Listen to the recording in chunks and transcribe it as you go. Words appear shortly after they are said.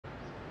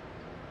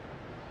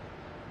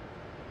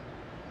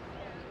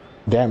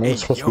Damn, it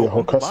was supposed to be a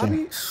whole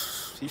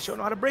cutscene. He sure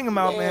know how to bring him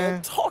out,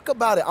 man. Talk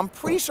about it. I'm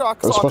pretty sure I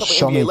It was saw a supposed to couple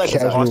show me NBA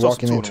legends. casually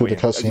walking into the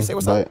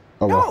cutscene, but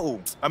oh well.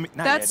 No, I mean,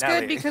 not That's yet, not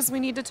good yet. because we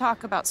need to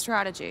talk about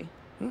strategy.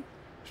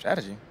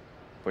 Strategy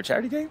for a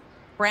charity game.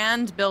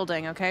 Brand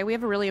building, okay? We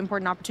have a really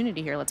important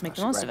opportunity here. Let's make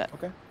the most of it.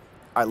 Okay. All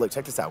right, look,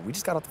 check this out. We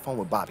just got off the phone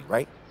with Bobby,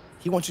 right?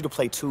 He wants you to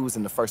play twos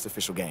in the first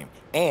official game.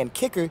 And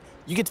kicker,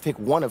 you get to pick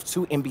one of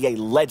 2 NBA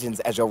legends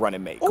as your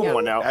running mate. Come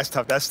on now. That's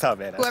tough,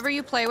 man. Whoever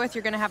you play with,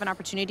 you're going to have an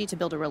opportunity to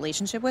build a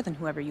relationship with, and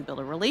whoever you build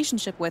a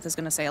relationship with is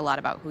going to say a lot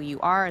about who you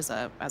are as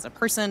a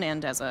person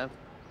and as a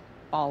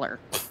baller.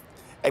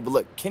 Hey, but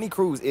look, Kenny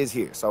Cruz is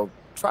here, so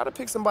try to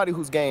pick somebody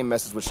whose game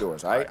messes with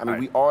yours, all right? I mean,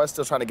 we are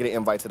still trying to get an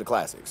invite to the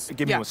classics.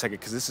 Give me 1 second,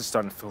 because this is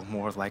starting to feel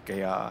more like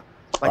a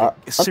I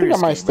think I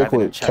might stick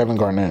with Kevin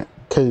Garnett.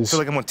 I feel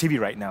like I'm on TV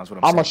right now is what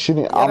I'm I'm saying. a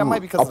shooting. that I'm might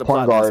be because a of the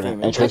point plot guard,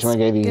 scheme, and Tracy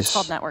McGrady's. It's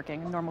called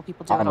networking. Normal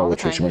people do I it don't know all the what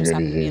time. Tracy You just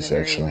have to McGrady be in a is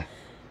very actually.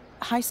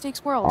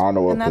 high-stakes world. I don't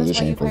know what and that is why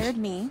position you he plays. hired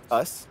me,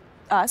 Us?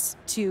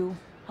 to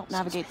help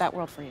navigate that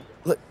world for you.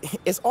 Look,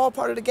 it's all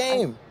part of the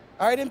game.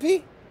 All right,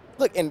 MP?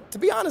 Look, and to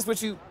be honest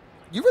with you,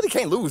 you really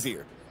can't lose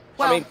here.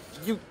 Well,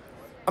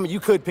 I mean, you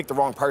could pick the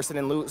wrong person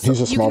and lose. He's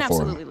a you small can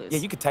forward. absolutely lose. Yeah,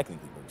 you could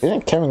technically lose.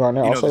 Isn't Kevin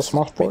Garnett also a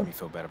small Make forward? me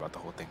feel better about the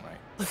whole thing, right?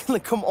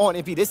 Look, come on,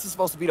 MP. This is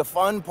supposed to be the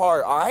fun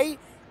part, all right?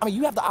 I mean,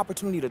 you have the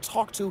opportunity to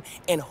talk to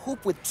and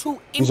hoop with 2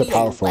 He's a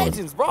power NBA forward.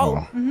 legends,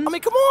 bro. I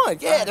mean, come on.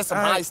 Yeah, there's some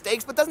high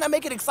stakes, but doesn't that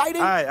make it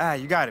exciting? All right,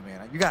 you got it,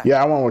 man. You got it.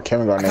 Yeah, I went with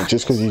Kevin Garnett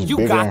just because he's You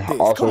bigger. got this.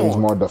 Also, Come he's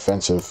on. more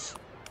defensive.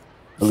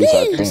 At least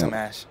I Give me some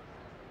think. Ash.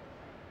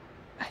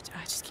 I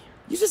just can't.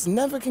 You just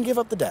never can give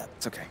up the depth.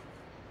 It's okay.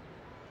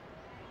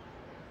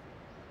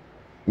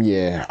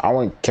 Yeah, I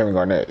want Kevin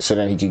Garnett so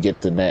then he could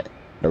get the net,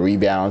 the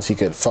rebounds. He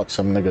could fuck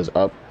some niggas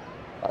up.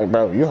 Like,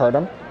 bro, you heard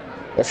him.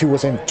 If he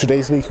was in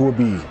today's league, he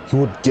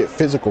would get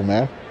physical,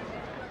 man.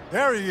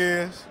 There he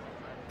is.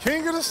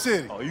 King of the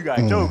city. Oh, you got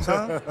jokes,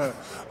 huh?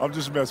 I'm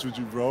just messing with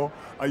you, bro.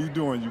 How you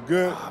doing? You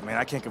good? Oh, man,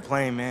 I can't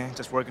complain, man.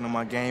 Just working on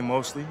my game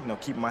mostly. You know,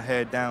 keeping my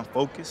head down,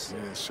 focused.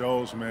 Yeah, it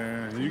shows,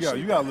 man. You got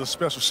a little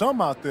special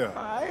something out there.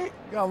 All right.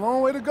 You got a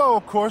long way to go,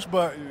 of course,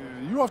 but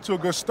you off to a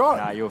good start.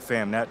 Nah, yo,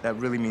 fam, that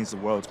really means the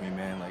world to me,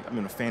 man. Like, I've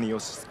been a fan of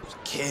yours since I was a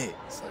kid.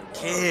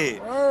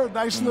 Kid. Word,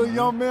 nice little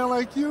young man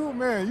like you,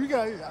 man. You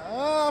got,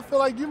 I feel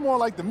like you're more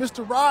like the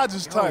Mr.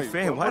 Rogers type. Yo,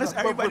 fam, why does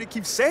everybody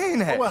keep saying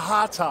that? With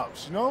high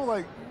tops, you know?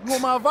 Like, you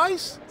want my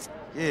advice?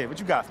 Yeah, what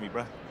you got for me,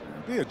 bro?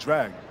 Be a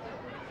dragon.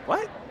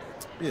 What?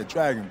 Be a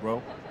dragon,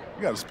 bro.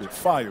 You gotta spit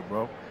fire,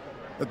 bro.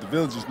 Let the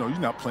villagers know you're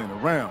not playing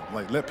around.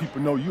 Like, let people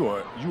know you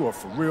are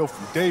for real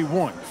from day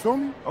one. You feel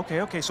me?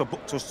 Okay. So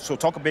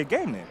talk a big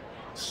game then.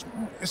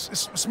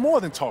 It's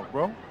more than talk,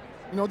 bro.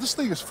 You know, this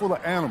league is full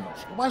of animals.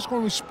 Nobody's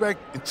gonna respect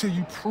until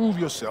you prove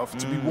yourself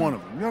to be one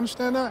of them. You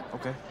understand that?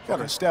 Okay. You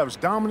gotta establish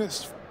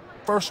dominance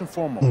first and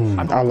foremost.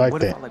 I like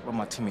what that. If I like what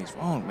my teammates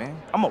wrong, man?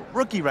 I'm a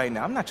rookie right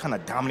now. I'm not trying to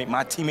dominate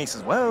my teammates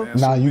as well. Man,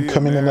 Nah, so you be it,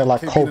 coming in man. there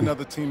like Can't Kobe. beat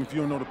another team if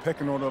you don't know the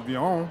pecking order of your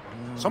own.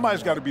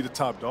 Somebody's got to be the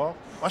top dog.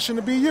 Why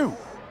shouldn't it be you?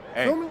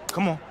 Hey, Feel me?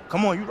 come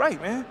on. You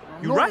right, man.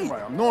 You right.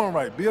 I'm knowing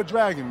right. Be a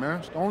dragon, man.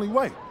 It's the only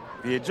way.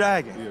 Be a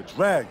dragon. Be a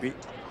dragon.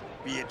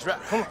 Be a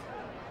dragon. Come on.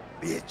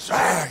 Be a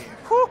dragon.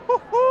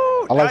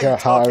 I like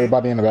how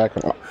everybody in the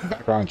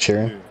background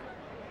cheering. Yeah.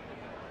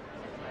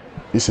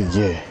 He said,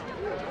 yeah.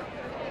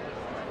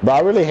 But I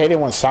really hate it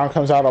when sound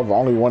comes out of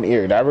only one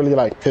ear. That really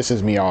like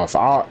pisses me off.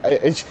 I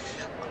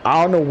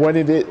don't know when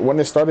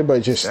it started, but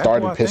it just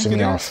started pissing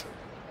me off.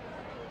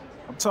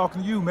 I'm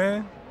talking to you,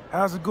 man.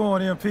 How's it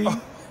going,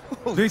 MP?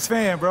 Big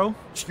fan, bro.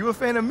 You a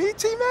fan of me,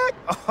 T-Mac?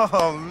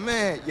 Oh,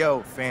 man.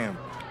 Yo, fam.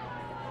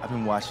 I've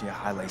been watching your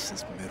highlights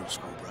since middle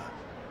school, bro.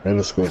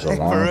 Middle school's a For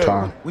long real.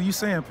 time. What you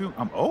saying, P?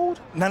 I'm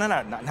old? No,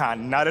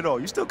 not at all.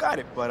 You still got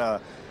it,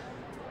 but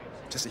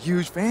just a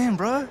huge fan,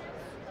 bro.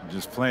 I'm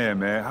just playing,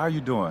 man. How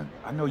you doing?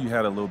 I know you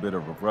had a little bit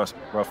of a rough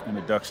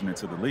introduction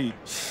into the league.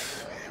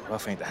 Man,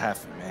 rough ain't the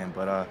half of it, man,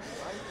 but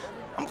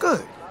I'm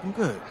good.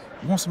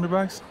 You want some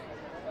advice?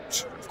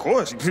 Of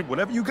course,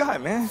 whatever you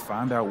got, man.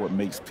 Find out what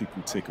makes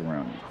people tick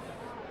around you.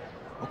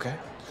 Okay,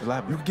 You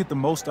elaborate. can get the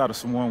most out of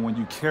someone when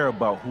you care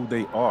about who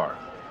they are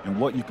and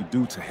what you could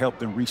do to help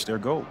them reach their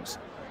goals.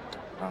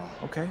 Oh,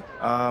 okay.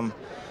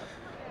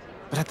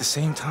 But at the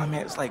same time,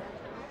 man, it's like,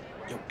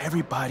 yo,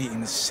 everybody in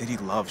the city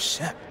loves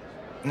Shep.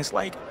 And it's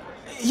like,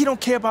 he don't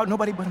care about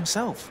nobody but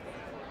himself.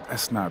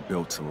 That's not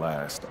built to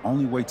last. The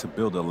only way to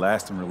build a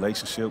lasting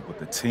relationship with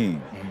the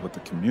team, with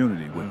the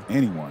community, with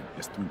anyone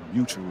is through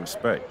mutual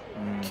respect.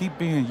 Keep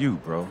being you,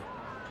 bro.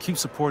 Keep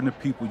supporting the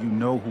people you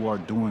know who are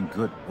doing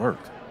good work.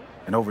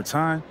 And over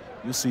time,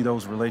 you'll see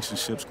those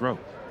relationships grow.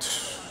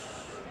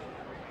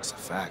 That's a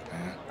fact,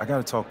 man. I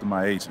gotta talk to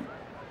my agent.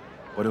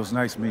 But it was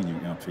nice meeting you,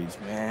 MP.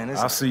 Man, it's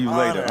I'll see you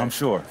later, I'm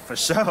sure. For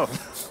sure.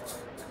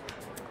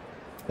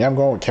 Yeah, I'm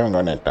going with Kevin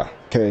Garnett though,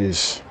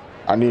 because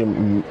I need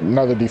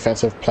another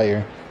defensive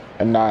player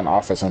and not an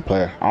offensive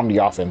player. I'm the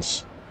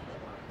offense.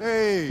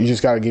 Hey. You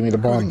just gotta give me the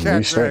ball and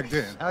restart.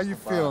 How you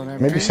feeling,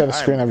 MP? Maybe set a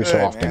screen every so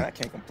Good, often. man. I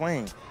can't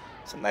complain.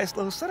 It's a nice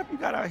little setup you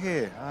got out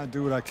here. I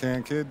do what I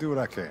can, kid. Do what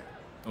I can.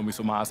 Owe me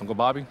some eyes, Uncle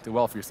Bobby. Do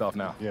well for yourself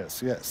now.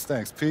 Yes, yes.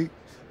 Thanks, Pete.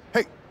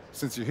 Hey,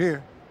 since you're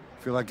here,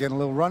 feel like getting a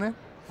little running?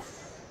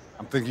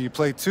 I'm thinking you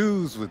play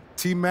twos with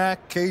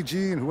T-Mac,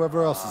 KG, and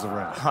whoever else is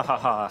around. Ha ha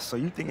ha. So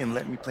you thinking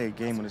let me play a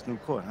game on this new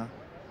court, huh?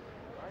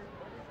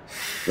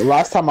 The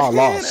last time I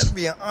lost. That'd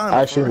be an honor.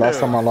 Actually, last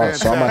time I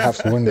lost, so I might have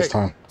to win this Hey,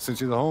 time. Since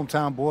you're the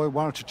hometown boy,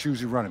 why don't you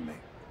choose your running mate?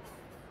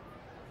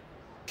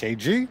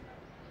 KG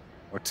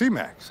or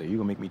T-Mac? So you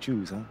gonna make me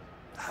choose, huh?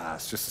 Ah,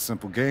 it's just a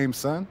simple game,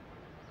 son.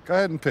 Go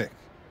ahead and pick.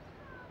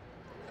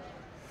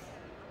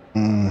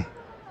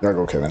 There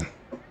go, Kevin.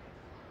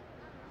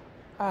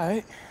 All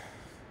right.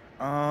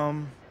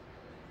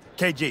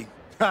 KG.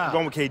 I'm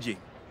going with KG.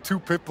 Two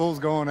pit bulls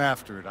going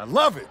after it. I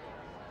love it.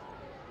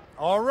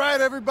 All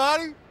right,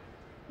 everybody.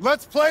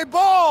 Let's play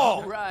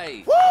ball. All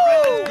right. Woo!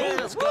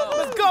 Let's go.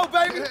 Let's go,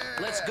 baby.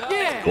 Let's go.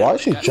 Yeah. Why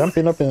is she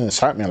jumping up in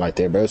excitement like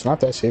that, bro? It's not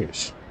that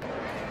serious.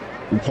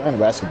 We're playing a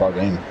basketball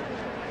game.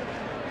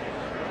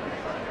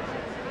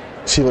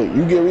 See, look,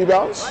 you get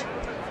rebounds,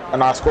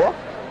 and I score,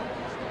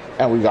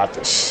 and we got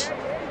this.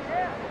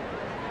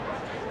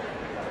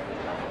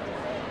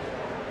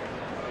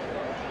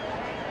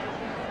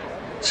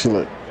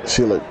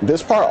 See, look,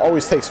 this part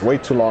always takes way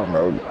too long,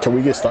 bro. Can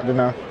we get started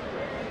now?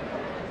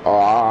 Oh,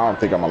 I don't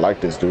think I'm gonna like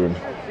this, dude.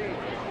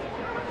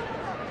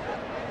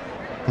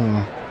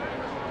 I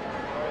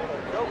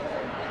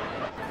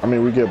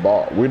mean, we get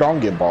ball. We don't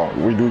get ball.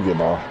 We do get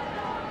ball.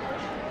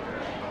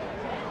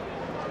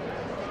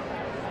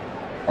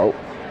 Oh.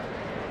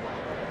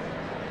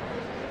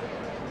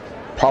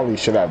 Probably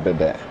should have did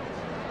that.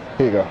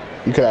 Here you go.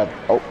 You could have.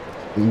 Oh,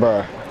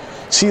 bruh.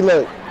 See,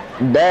 look.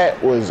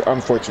 That was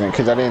unfortunate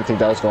because I didn't think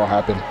that was going to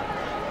happen.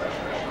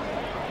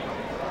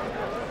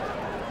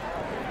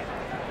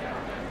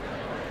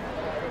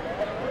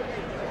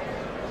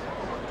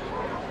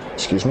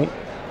 Excuse me.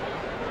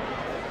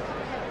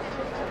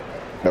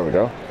 There we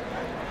go.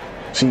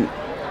 See,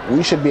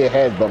 we should be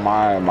ahead, but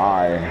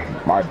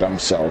my dumb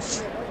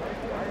self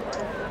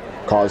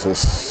caused this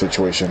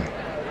situation.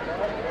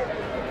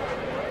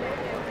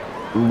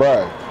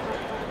 Bruh.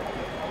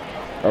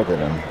 Okay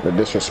then. The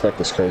disrespect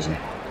is crazy.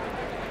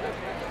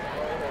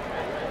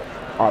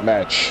 Our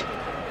match.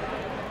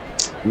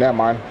 Never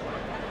mind.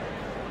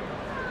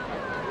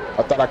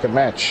 I thought I could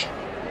match.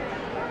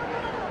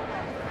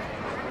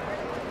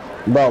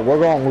 Bro, we're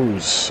gonna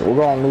lose. We're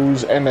gonna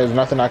lose, and there's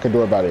nothing I can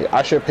do about it.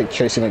 I should pick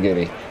Tracy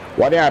McGrady.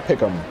 Why didn't I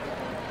pick him?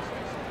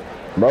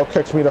 Bro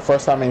kicked me the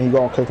first time, and he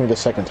gonna kick me the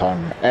second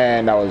time,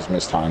 and that was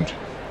mistimed.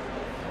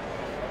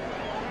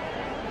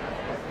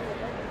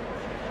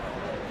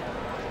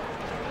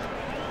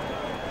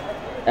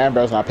 And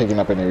bro's not picking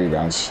up any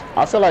rebounds.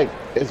 I feel like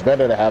it's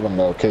better to have him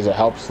though, because it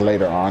helps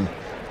later on.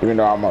 Even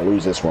though I'm gonna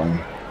lose this one.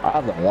 I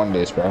haven't won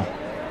this, bro.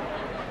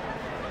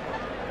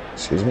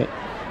 Excuse me.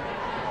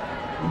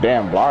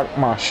 Damn, block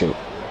my shit.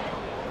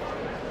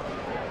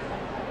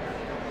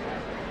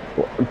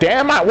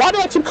 Damn, why do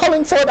I keep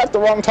calling for it at the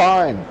wrong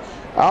time?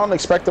 I don't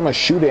expect him to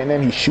shoot it and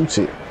then he shoots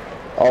it.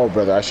 Oh,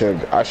 brother, I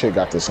should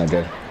got this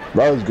nigga.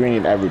 Bro's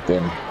greening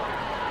everything.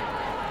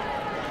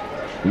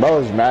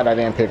 Bro's mad I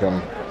didn't pick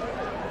him.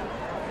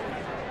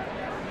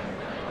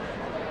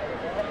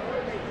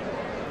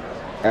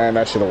 And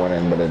I should have went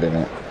in, but it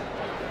didn't.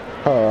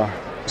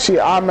 See,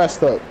 I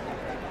messed up.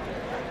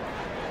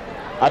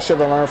 I should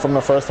have learned from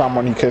the first time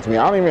when he kicked me.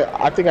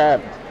 I think I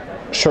had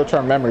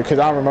short-term memory because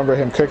I don't remember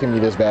him kicking me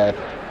this bad.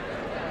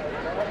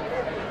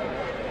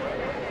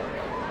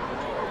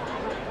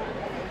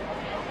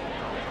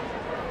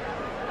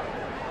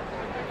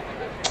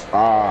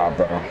 Ah,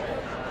 bro.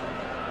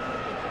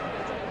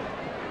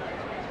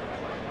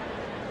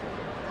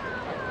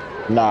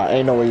 Nah,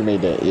 ain't no way you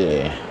made that.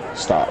 Yeah,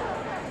 stop.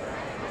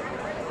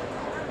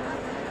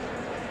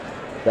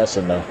 That's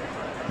in though.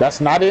 That's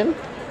not in?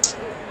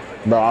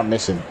 Bro, I'm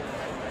missing.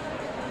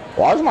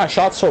 Why is my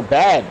shot so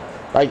bad?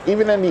 Like,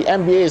 even in the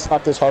NBA, it's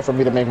not this hard for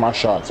me to make my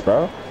shots,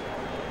 bro.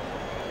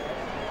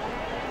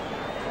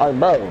 Like,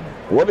 bro,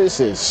 what is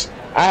this?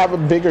 I have a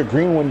bigger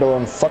green window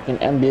in fucking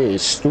NBA.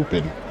 It's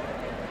stupid.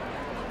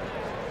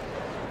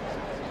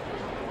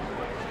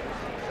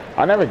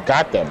 I never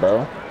got that,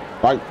 bro.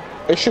 Like,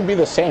 it should be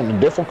the same. The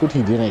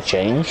difficulty didn't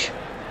change.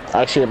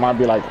 Actually, it might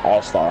be like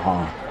All-Star,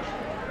 huh?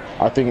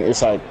 I think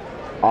it's like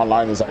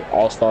online is like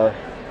All-Star.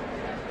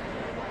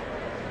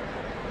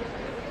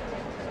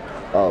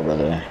 Oh,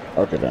 brother.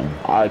 Okay, then.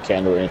 I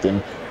can't do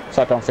anything. It's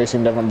like I'm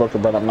facing Devin Booker,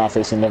 but I'm not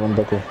facing Devin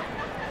Booker.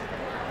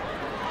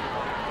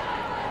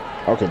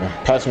 Okay, then.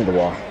 Pass me the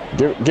ball.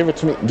 Give it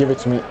to me. Give it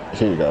to me.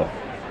 Here you go.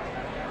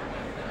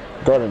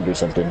 Go ahead and do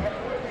something.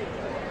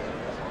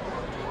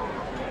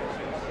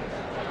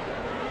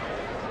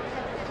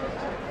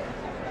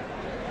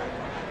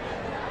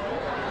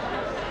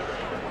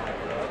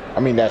 I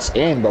mean, that's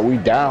in, but we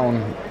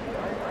down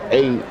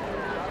 8.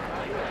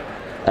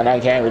 And I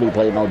can't really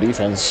play no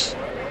defense.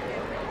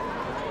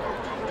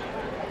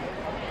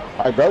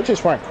 Like, bro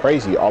just went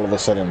crazy all of a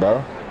sudden,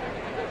 bro.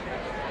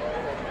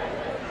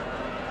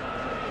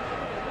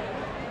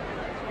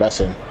 That's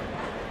in.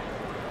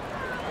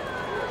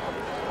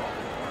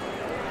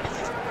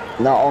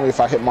 Not only if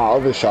I hit my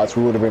other shots,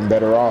 we would have been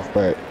better off,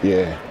 but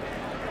yeah.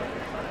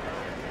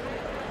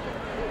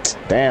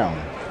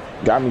 Damn.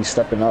 Got me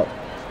stepping up.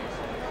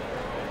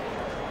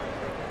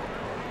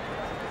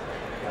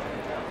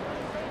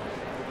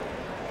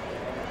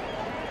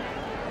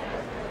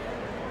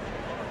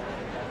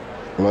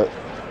 Look.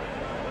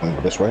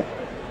 This way.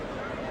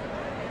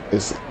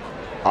 This.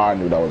 I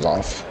knew that was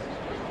off.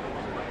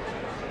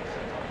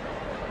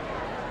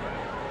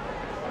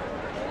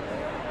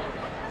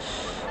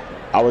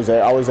 I was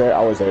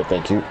there,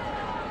 thank you.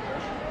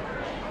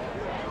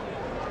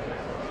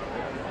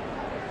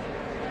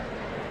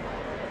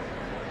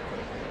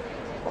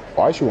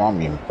 Why is you on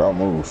me, bro?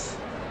 Move.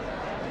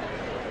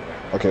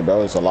 Okay,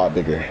 bro, it's a lot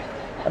bigger,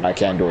 and I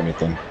can't do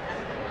anything.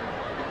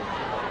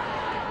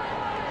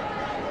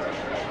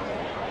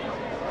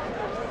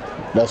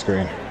 That's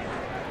green.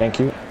 Thank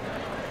you.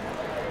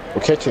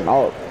 We're catching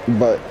out,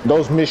 but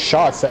those missed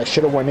shots that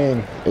should have went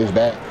in is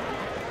bad.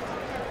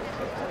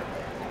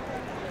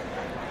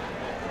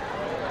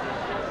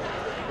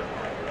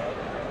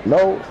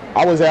 No,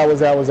 I was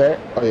there.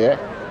 Oh yeah.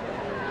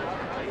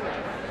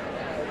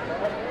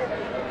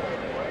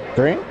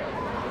 Green.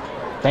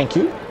 Thank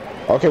you.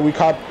 Okay, we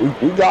came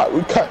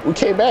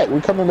back.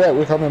 We're coming back.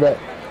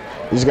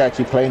 You just gotta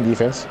keep playing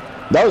defense.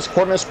 That was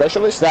corner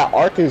specialist. That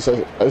arc is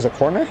a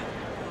corner.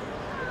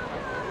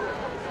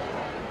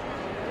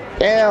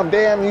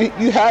 Damn,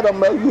 you had him,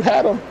 bro. You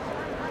had him.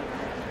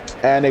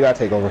 And they gotta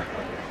take over.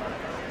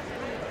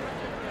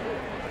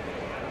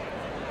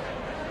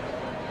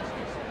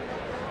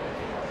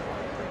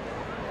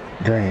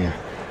 Green.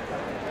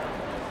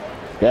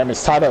 Damn,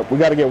 it's tied up. We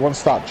gotta get one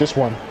stop, just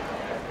one.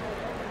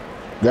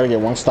 Gotta get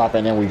one stop,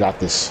 and then we got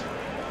this.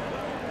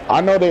 I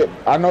know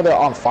they're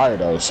on fire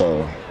though,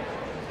 so.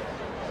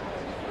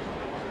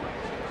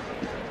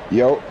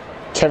 Yo,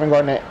 Kevin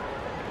Garnett,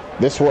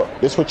 this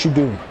what you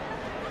do.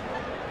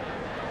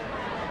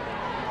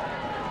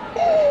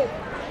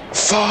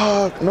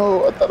 Fuck,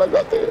 no, I thought I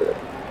got there.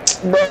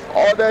 Bro,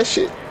 all that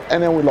shit,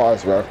 and then we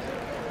lost, bro.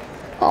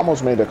 I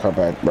almost made the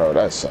comeback, bro.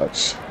 That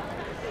sucks.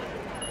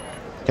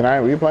 Can I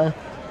replay?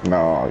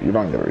 No, you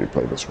don't get to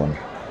replay this one.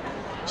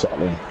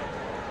 Sadly.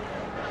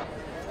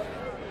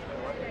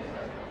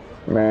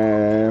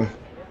 Man.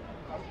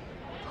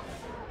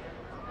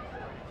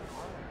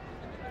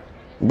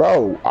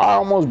 Bro, I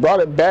almost brought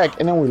it back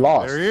and then we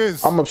lost. There he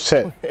is. I'm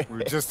upset. We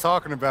were just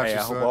talking about Hey, you,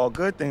 I hope son. all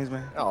good things,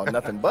 man. Oh,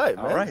 nothing but,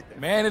 man. All right.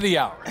 Man of the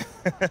hour.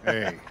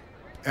 Hey,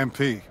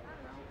 MP, it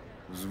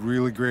was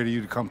really great of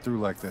you to come through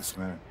like this,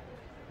 man.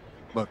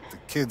 Look, the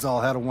kids all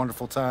had a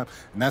wonderful time,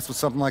 and that's what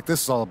something like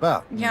this is all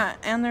about. Yeah,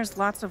 and there's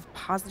lots of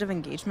positive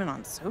engagement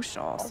on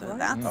social, so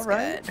that's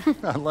good.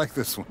 I like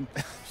this one.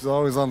 She's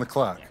always on the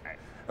clock.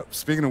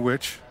 Speaking of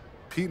which,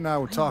 Pete and I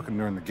were talking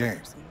during the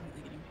game,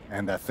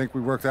 and I think we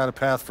worked out a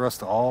path for us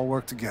to all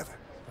work together.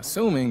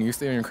 Assuming you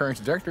stay on your current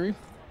trajectory,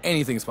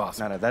 anything's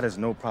possible. No, that is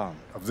no problem.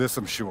 Of this,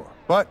 I'm sure.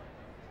 But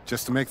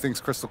just to make things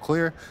crystal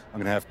clear, I'm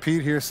going to have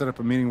Pete here set up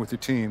a meeting with your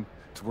team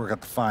to work out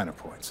the finer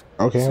points.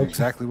 Okay. See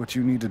exactly what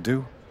you need to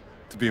do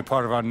to be a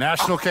part of our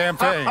national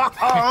campaign.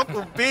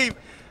 Uncle Beef.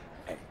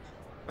 Hey,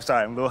 I'm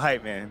sorry, I'm a little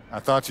hype, man. I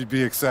thought you'd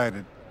be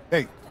excited.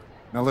 Hey,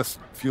 now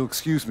listen, if you'll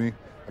excuse me,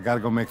 I got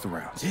to go make the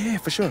rounds. Yeah,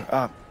 for sure.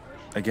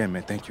 Again,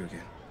 man, thank you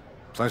again.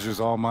 Pleasure's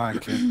all mine,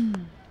 kid.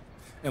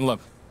 And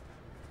look,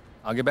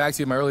 I'll get back to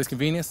you at my earliest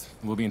convenience,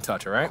 and we'll be in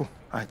touch, all right? Cool.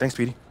 All right, thanks,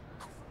 Petey.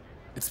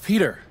 It's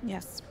Peter.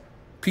 Yes.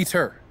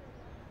 Peter.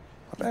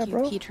 Thank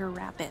you, Peter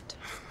Rabbit.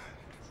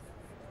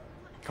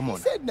 Come on.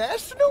 He said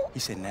national? He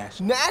said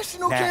national.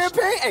 National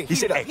campaign? Hey, he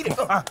said, hey, hey, let's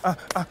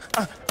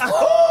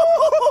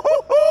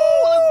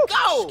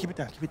go! Keep it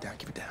down, keep it down,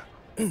 keep it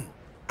down.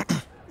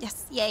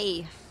 Yes,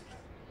 yay.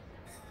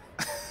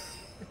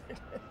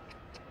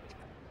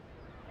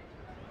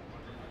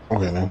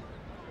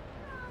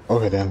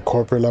 Okay then,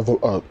 corporate level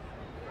up.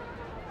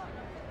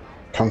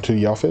 Come to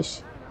the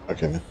office?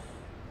 Okay then.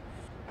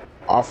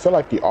 I feel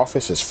like the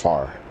office is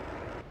far.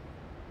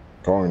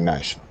 Going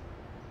national.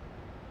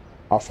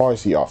 How far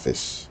is the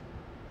office?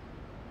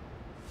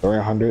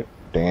 300?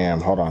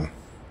 Damn, hold on.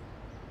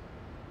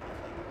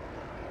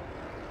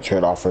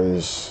 Trade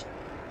offers.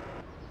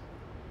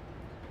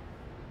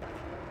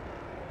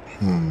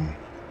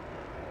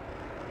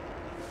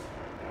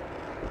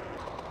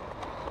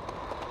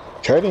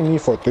 Trading me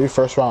for 3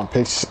 first-round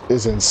picks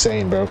is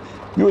insane, bro.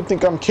 You would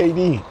think I'm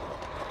KD,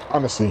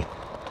 honestly.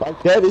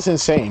 Like, that is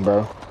insane,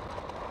 bro.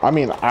 I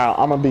mean,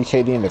 I'm gonna be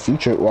KD in the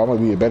future. Well, I'm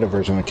gonna be a better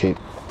version of KD.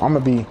 I'm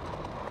gonna be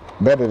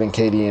better than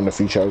KD in the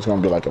future. I was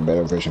gonna be like a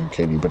better version of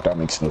KD, but that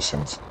makes no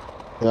sense.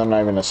 Because I'm not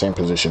even in the same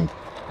position.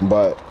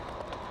 But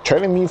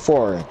trading me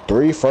for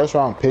 3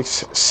 first-round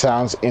picks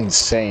sounds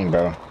insane,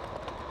 bro.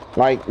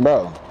 Like,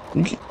 bro,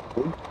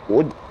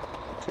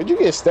 could you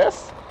get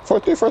Steph for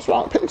 3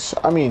 first-round picks?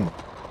 I mean,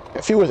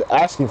 if he was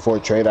asking for a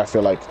trade, I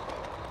feel like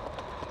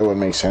it would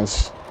make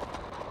sense.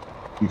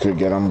 You could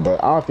get him,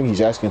 but I don't think he's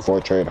asking for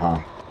a trade,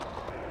 huh?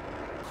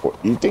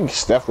 You think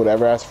Steph would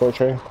ever ask for a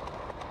trade?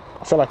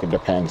 I feel like it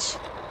depends.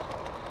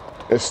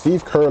 If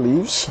Steve Kerr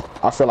leaves,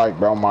 I feel like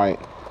bro might,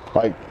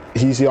 like,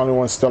 he's the only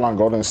one still on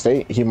Golden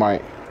State, he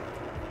might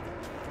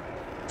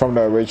from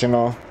the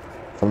originals,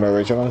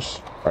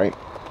 right?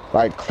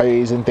 Like Clay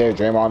isn't there,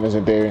 Draymond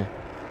isn't there.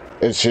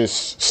 It's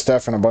just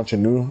Steph and a bunch of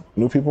new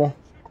people.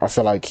 I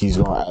feel like he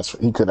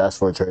could ask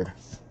for a trade.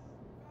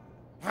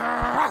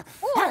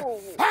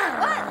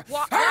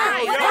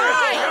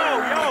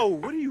 Yo,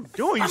 what are you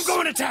doing? I'm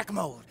going attack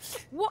mode.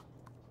 What?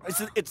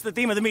 It's the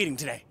theme of the meeting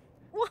today.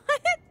 What?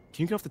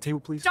 Can you get off the table,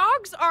 please?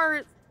 Dogs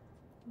are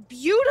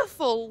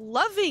beautiful,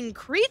 loving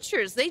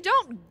creatures. They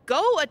don't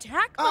go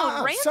attack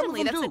mode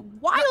randomly. That's a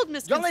wild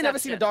misconception. Y'all ain't never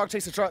seen a dog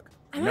chase a truck?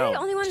 Am I the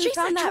only one who Chase a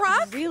found that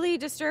truck? really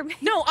disturbing?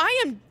 No,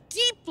 I am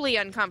deeply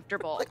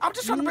uncomfortable. Like, I'm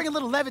just trying to bring a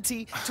little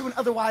levity to an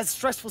otherwise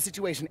stressful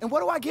situation. And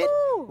what do I get?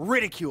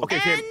 Ridicule. Okay,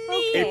 Kim,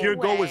 if your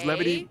goal was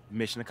levity,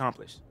 mission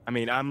accomplished. I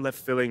mean, I'm left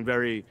feeling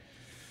very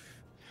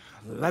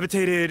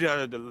levitated,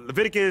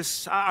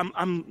 Leviticus.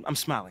 I'm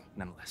smiling,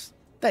 nonetheless.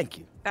 Thank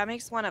you. That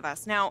makes one of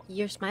us. Now,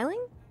 You're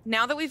smiling?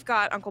 now that we've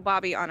got Uncle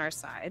Bobby on our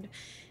side,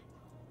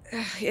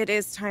 it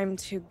is time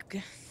to,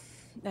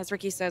 as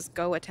Ricky says,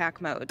 go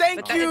attack mode. Thank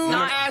But that you, is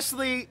not-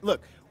 Ashley.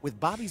 Look, with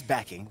Bobby's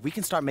backing, we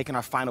can start making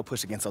our final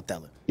push against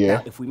Othello. Yeah.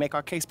 Now, if we make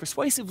our case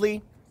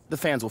persuasively, the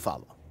fans will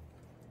follow.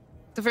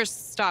 The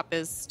first stop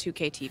is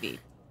 2K TV.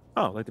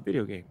 Oh, like the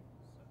video game.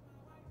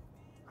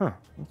 Huh,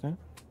 okay.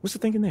 What's the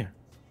thinking there?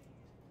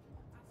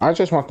 I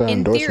just want the In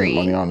endorsement theory,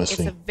 money, it's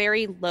honestly. a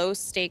very low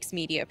stakes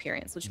media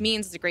appearance, which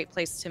means it's a great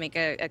place to make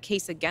a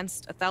case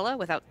against Othello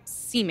without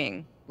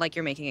seeming like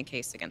you're making a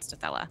case against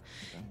Othello.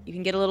 You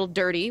can get a little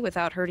dirty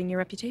without hurting your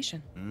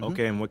reputation.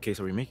 Okay, and what case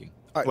are we making?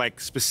 All right. Like,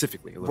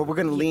 specifically. But we're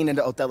going to lean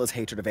into Othello's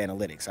hatred of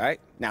analytics, all right?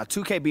 Now,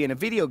 2K being a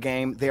video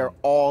game, they're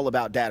all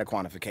about data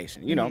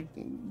quantification. You know,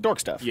 dork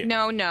stuff. Yeah.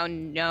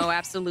 No,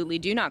 absolutely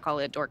do not call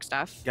it dork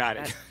stuff. Got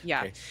it.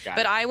 Yeah. Okay, got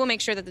But it. I will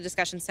make sure that the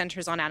discussion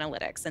centers on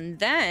analytics, and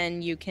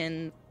then you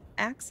can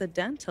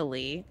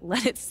accidentally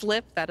let it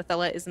slip that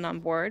Othello isn't on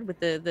board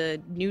with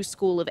the new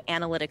school of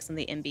analytics in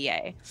the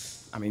NBA.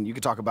 I mean, you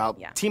could talk about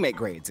Yeah. teammate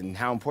grades and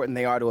how important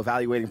they are to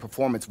evaluating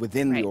performance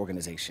within Right. the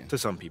organization. To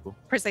some people.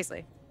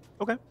 Precisely.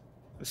 Okay.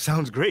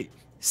 Sounds great.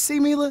 See,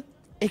 Mila?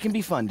 It can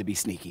be fun to be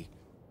sneaky.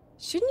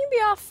 Shouldn't you be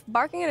off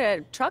barking at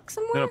a truck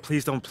somewhere? No,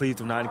 please do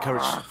not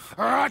encourage.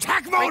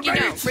 Attack mode, Ricky, baby!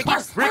 no. Ricky,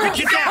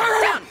 Ricky, get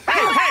down!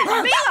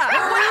 Hey!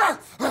 Mila!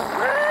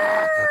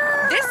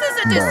 This is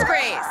a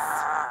disgrace.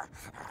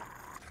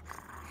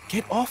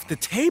 Get off the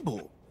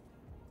table.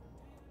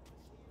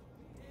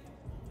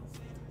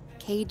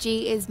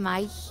 KG is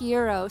my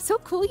hero. So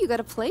cool you got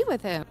to play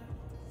with him.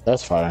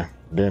 That's fine.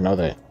 Didn't know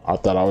that. I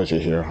thought I was your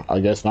hero.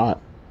 I guess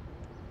not.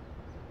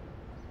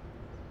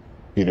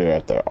 Peter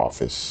at the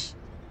office.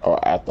 Oh,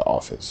 at the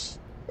office.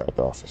 At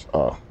the office.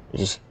 Oh, you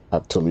just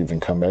have to leave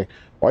and come back.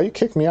 Why you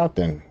kick me out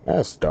then?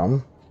 That's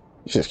dumb.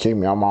 You just kicked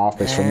me out of my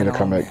office for me to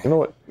come back. You know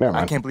what? Never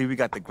mind. I can't believe we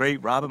got the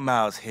great Robert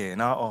Miles here in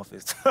our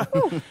office.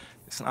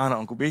 It's an honor,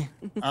 Uncle B.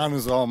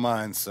 Honor's all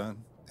mine,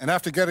 son. And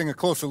after getting a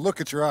closer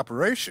look at your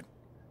operation,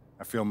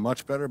 I feel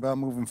much better about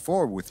moving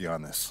forward with you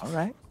on this. All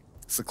right.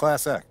 It's a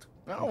class act.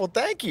 Oh, well,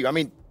 thank you. I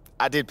mean,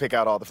 I did pick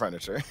out all the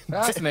furniture.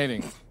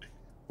 Fascinating.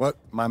 What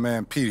my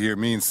man Pete here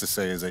means to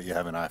say is that you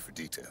have an eye for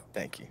detail.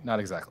 Thank you. Not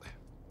exactly.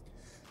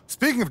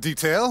 Speaking of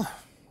detail,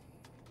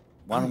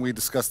 why don't we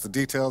discuss the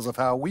details of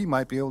how we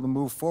might be able to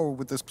move forward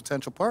with this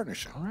potential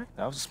partnership? All right.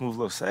 That was a smooth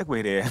little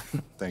segue there.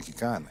 Thank you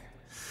kindly.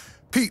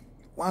 Pete,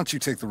 why don't you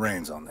take the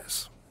reins on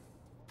this?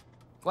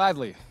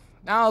 Gladly.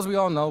 Now, as we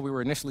all know, we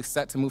were initially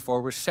set to move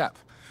forward with Shep.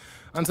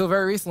 Until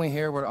very recently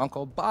here, where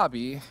Uncle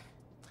Bobby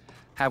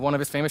had one of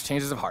his famous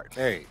changes of heart.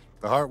 Hey,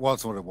 the heart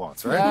wants what it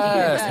wants, right?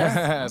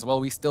 Yes. Well,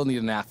 we still need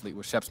an athlete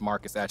with Shep's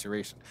market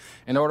saturation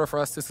in order for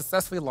us to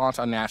successfully launch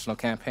our national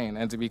campaign.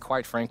 And to be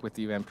quite frank with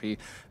you, MP,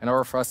 in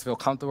order for us to feel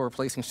comfortable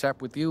replacing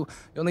Shep with you,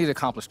 you'll need to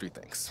accomplish 3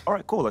 things. All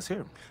right, cool. Let's hear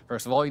him.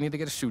 First of all, you need to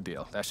get a shoe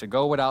deal. That should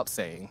go without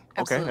saying.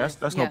 Okay,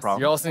 that's no Yes.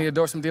 problem. You also need to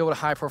endorse some deal with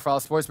a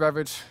high-profile sports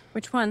beverage.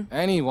 Which one?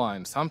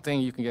 Anyone.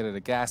 Something you can get at a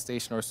gas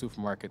station or a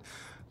supermarket.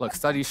 Look,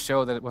 studies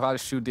show that without a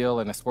shoe deal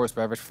and a sports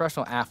beverage,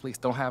 professional athletes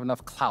don't have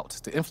enough clout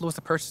to influence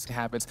the purchasing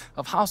habits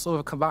of households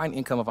with a combined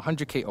income of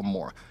 100K or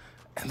more.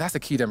 And that's a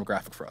key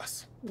demographic for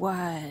us.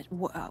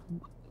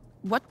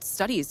 What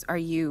studies are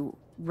you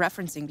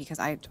referencing? Because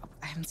I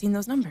haven't seen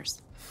those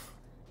numbers.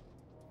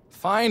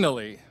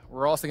 Finally,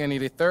 we're also going to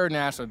need a 3rd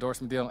national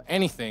endorsement deal,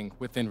 anything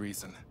within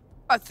reason.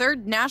 A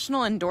 3rd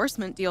national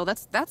endorsement deal.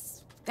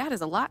 That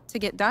is a lot to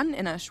get done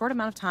in a short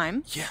amount of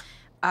time. Yeah.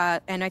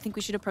 And I think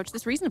we should approach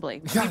this reasonably.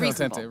 Be Yeah,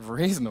 reasonable.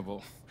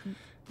 reasonable.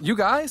 You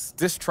guys,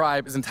 this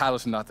tribe is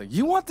entitled to nothing.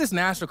 You want this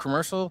national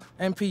commercial,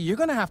 MP, you're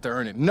going to have to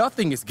earn it.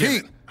 Nothing is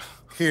given. Pete,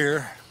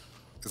 here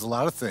is a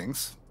lot of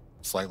things,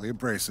 slightly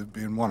abrasive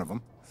being one of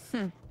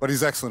them, but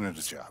he's excellent at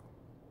his job.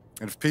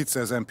 And if Pete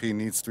says MP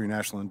needs 3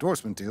 national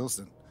endorsement deals,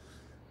 then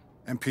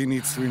MP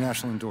needs 3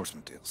 national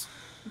endorsement deals.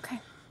 Okay.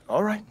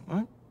 All right.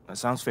 That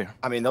sounds fair.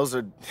 I mean, those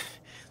are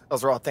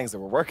all things that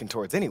we're working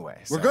towards anyway.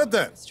 We're so- good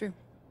then. It's true.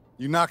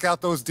 You knock out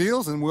those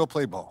deals and we'll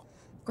play ball.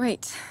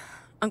 Great.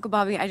 Uncle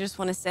Bobby, I just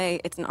want to say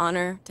it's an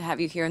honor to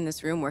have you here in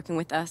this room working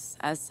with us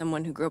as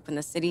someone who grew up in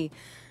the city.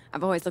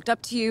 I've always looked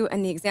up to you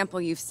and the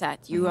example you've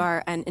set. You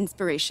are an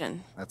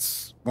inspiration.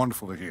 That's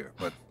wonderful to hear,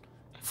 but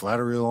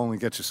flattery will only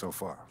get you so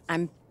far.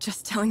 I'm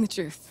just telling the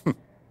truth.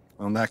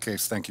 Well, in that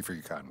case, thank you for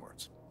your kind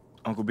words.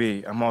 Uncle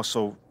B, I'm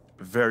also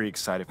very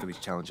excited for these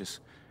challenges.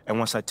 And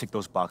once I tick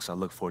those boxes, I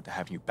look forward to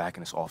having you back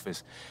in this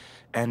office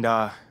and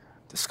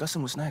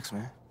discussing what's next,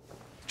 man.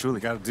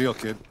 Truly. Got a deal,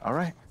 kid. All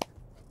right.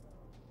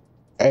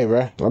 Hey,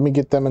 bro, let me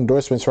get them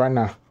endorsements right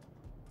now.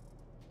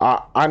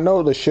 I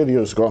know the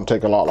studio is going to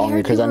take a lot longer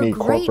because I need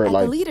corporate,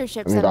 like, I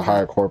need a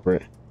higher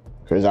corporate.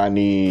 Because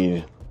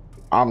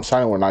I'm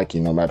signing with Nike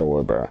no matter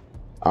what, bro.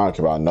 I don't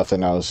care about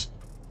nothing else.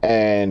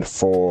 And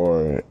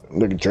for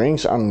the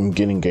drinks, I'm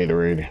getting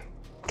Gatorade.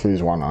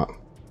 Please, why not?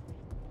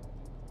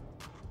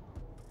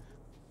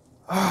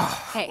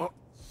 Hey. Well,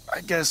 I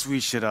guess we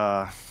should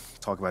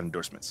talk about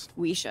endorsements.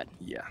 We should.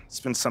 Yeah, it's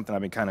been something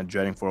I've been kind of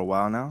dreading for a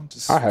while now.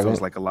 Just I haven't. feels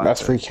like a lot.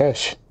 That's free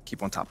cash.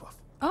 Keep on top of.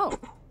 Oh,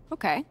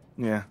 okay.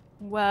 Yeah.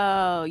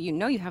 Well, you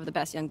know you have the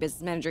best young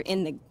business manager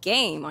in the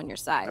game on your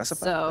side. That's a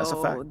fact. So That's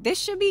a fact. this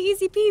should be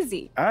easy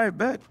peasy. I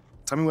bet.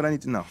 Tell me what I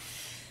need to know.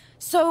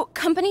 So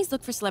companies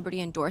look for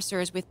celebrity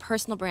endorsers with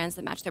personal brands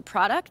that match their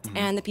product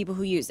and the people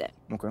who use it.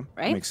 Okay.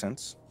 Right? Makes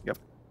sense. Yep.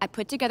 I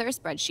put together a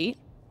spreadsheet,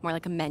 more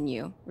like a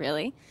menu,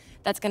 really,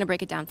 that's going to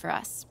break it down for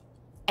us.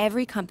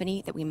 Every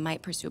company that we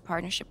might pursue a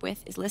partnership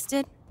with is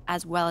listed,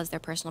 as well as their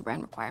personal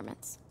brand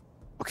requirements.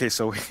 Okay,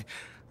 so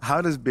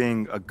how does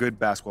being a good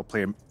basketball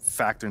player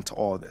factor into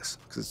all of this?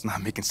 Because it's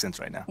not making sense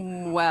right now.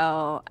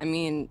 Well, I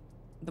mean,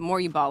 the more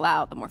you ball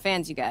out, the more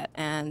fans you get.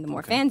 And the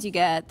more fans you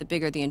get, the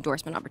bigger the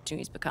endorsement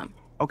opportunities become.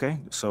 Okay,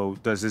 so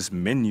does this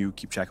menu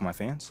keep track of my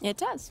fans? It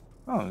does.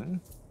 Oh,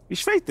 you're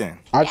straight then.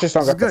 I just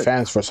don't get the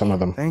fans for some of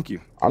them. Thank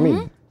you. I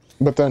mean,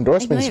 but the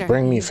endorsements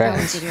bring me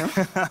fans. Wait,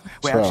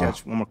 actually, I have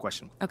one more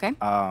question. Okay.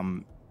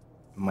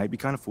 Might be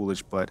kind of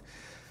foolish, but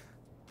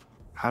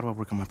how do I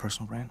work on my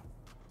personal brand?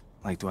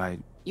 Like, do I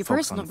Your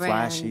focus personal on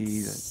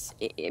flashy?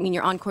 I mean,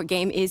 your on-court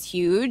game is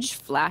huge,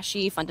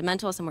 flashy,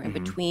 fundamental, somewhere in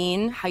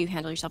between. How you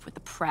handle yourself with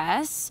the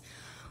press,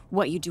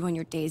 what you do on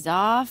your days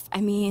off.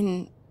 I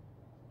mean,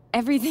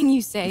 everything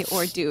you say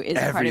or do is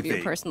part of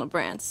your personal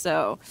brand.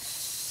 So,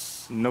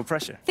 no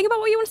pressure. think about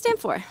what you want to stand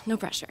for. No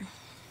pressure.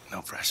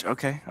 No pressure.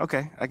 Okay,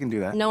 I can do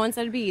that. No one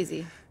said it'd be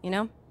easy, you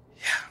know?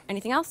 Yeah.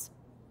 Anything else?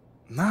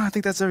 No, I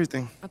think that's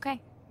everything. Okay.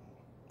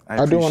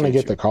 I do want to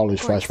get the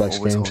college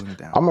flashbacks games.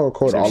 I'm gonna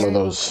record all of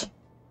those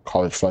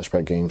college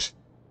flashback games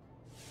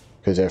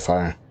because they're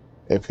fire.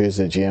 If it's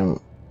a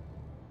GM,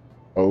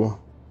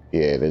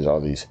 yeah, there's all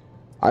these.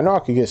 I know I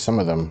could get some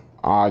of them.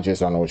 I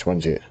just don't know which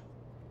ones yet.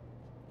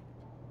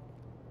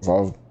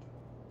 Evolve.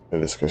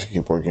 Let's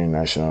keep working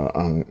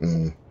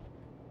national.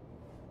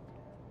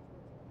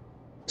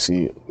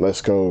 See,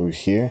 let's go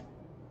here.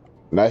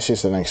 That's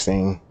just the next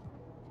thing.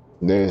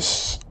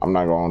 I'm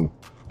not gonna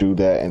do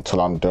that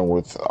until I'm done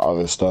with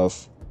other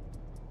stuff.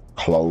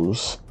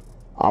 Close.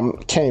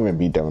 Can't even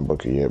beat Devin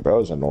Booker yet, bro. It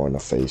was annoying the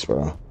face,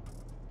 bro.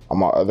 On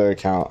my other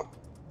account,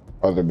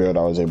 other build,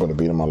 I was able to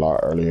beat him a lot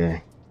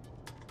earlier.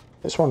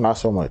 This one, not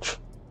so much.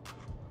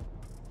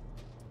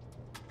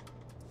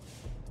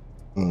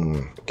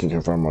 Can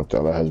confirm what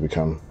Othello has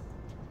become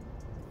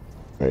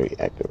very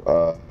active.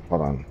 Hold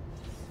on.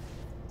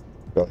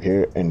 Go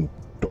here,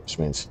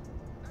 endorsements.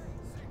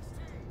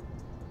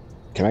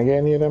 Can I get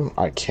any of them?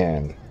 I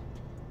can.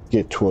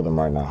 Get 2 of them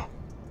right now.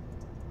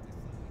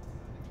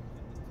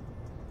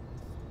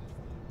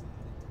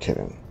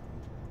 Kidding.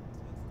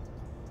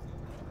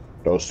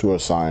 Those 2 are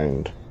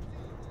signed.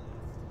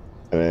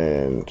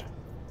 And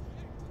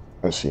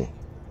let's see.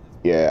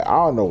 Yeah, I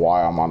don't know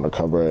why I'm on the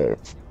cover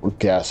with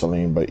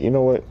gasoline, but you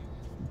know what?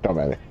 Don't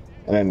matter.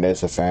 And then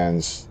there's the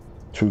fans,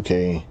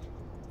 2K.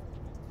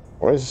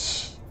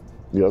 Where's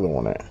the other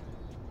one at?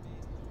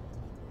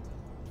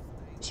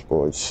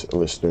 Sports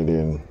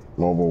Illustrated,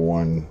 Mobile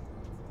One.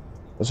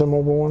 Was it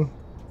Mobile One?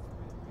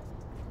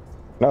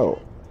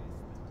 No.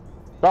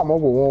 Not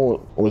Mobile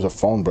One was a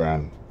phone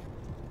brand.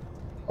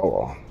 Oh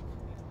well.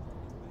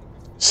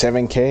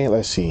 7K,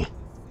 let's see.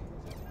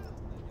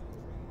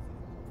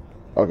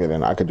 Okay,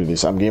 then I could do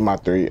this. I'm getting my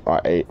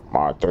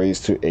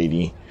 3s to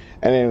 80.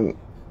 And then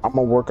I'm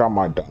gonna work on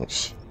my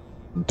dunks.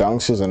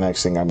 Dunks is the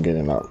next thing I'm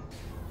getting up.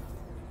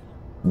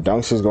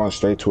 Dunks is going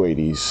straight to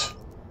 80s.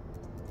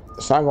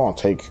 It's not gonna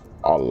take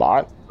a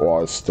lot.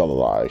 Well, it's still a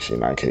lot, actually.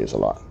 9K is a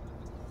lot.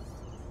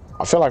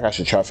 I feel like I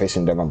should try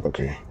facing Devin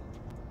Booker.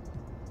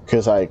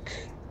 Because, like,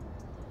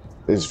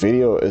 this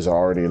video is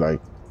already, like,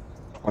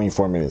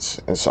 24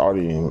 minutes. It's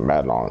already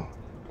mad long.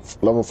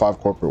 Level 5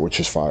 corporate, which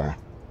is fire.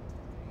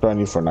 What do I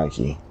need for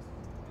Nike?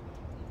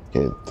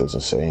 It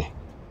doesn't say.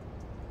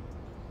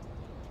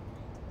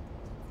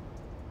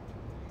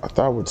 I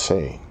thought it would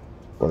say.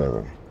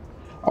 Whatever.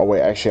 Oh,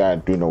 wait, actually, I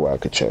do know where I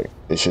could check.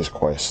 It's just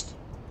Quest.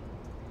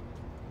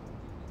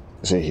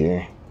 Is it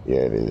here?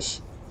 Yeah, it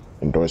is.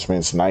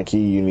 Endorsements. Nike,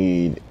 you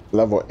need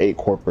level 8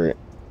 corporate.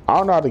 I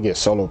don't know how to get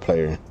solo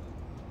player.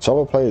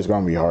 Solo player is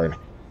going to be hard.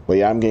 But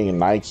yeah, I'm getting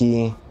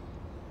Nike,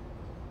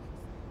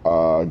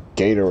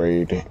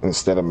 Gatorade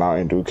instead of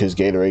Mountain Dew because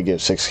Gatorade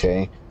gives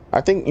 6K.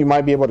 I think you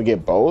might be able to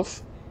get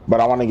both, but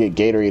I want to get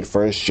Gatorade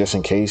first just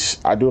in case.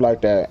 I do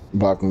like that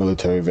black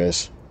military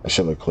vest. That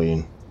should look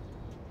clean.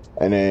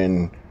 And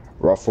then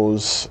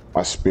Ruffles,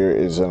 my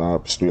spirit isn't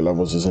up. Street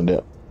levels isn't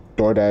it.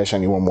 DoorDash, I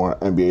need one more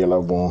NBA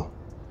level.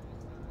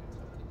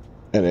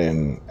 And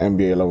then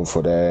NBA level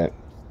for that.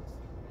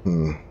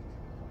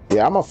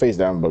 Yeah, I'm gonna face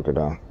Devin Booker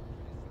down.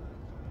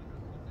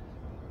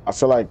 I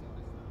feel like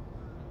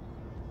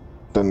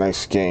the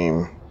next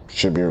game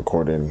should be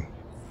recorded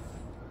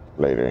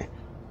later.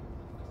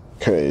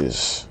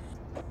 Cause,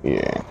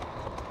 yeah.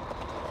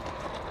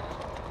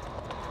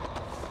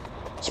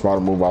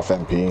 Smart move off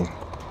MP.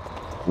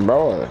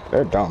 Bro,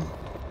 they're dumb.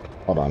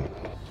 Hold on.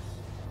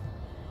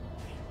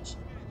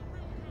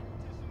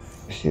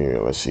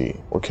 Here, let's see.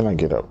 What can I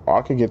get up? Oh,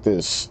 I could get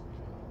this.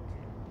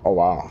 Oh,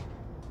 wow.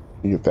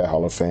 You get that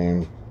Hall of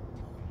Fame.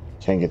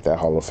 Can't get that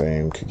Hall of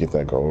Fame. Could get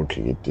that gold.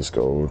 Could get this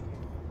gold.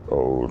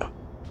 Gold.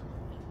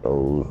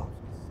 Gold.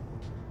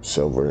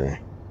 Silver.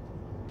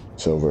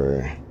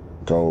 Silver.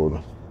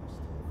 Gold.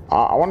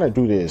 I want to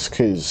do this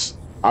because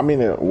I'm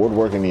in a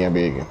woodwork in the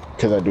NBA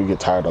because I do get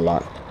tired a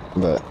lot.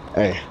 But,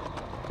 hey.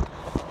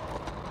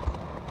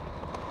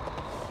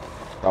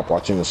 Stop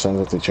watching the Suns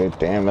after trade.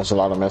 Damn, that's a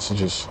lot of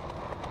messages.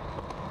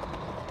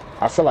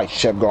 I feel like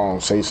Shep gonna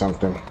say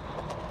something.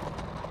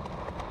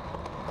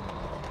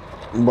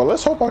 But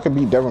let's hope I can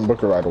beat Devin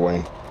Booker right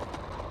away.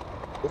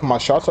 If my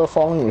shots are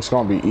falling, it's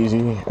gonna be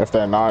easy. If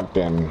they're not,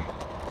 then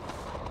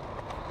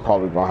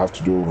probably gonna have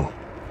to do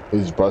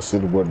is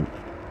busted wood.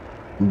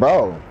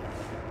 Bro.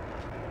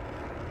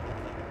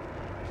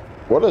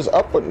 What is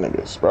up with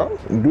niggas, bro?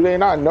 Do they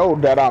not know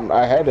that I'm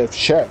ahead of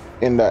Shep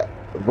in the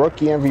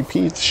rookie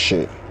MVP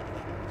shit?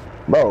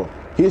 Bro,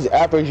 he's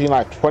averaging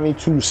like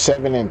 22,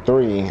 7, and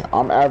 3.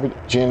 I'm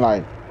averaging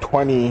like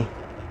 20,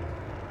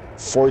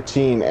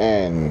 14,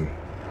 and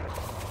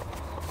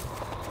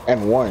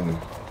 1.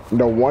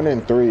 The 1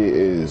 and 3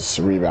 is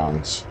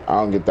rebounds. I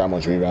don't get that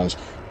much rebounds,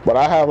 but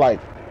I have like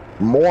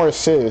more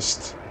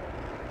assists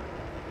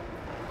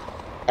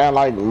and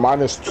like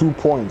 -2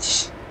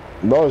 points.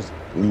 Bro is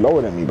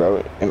lower than me,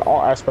 bro, in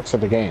all aspects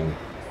of the game.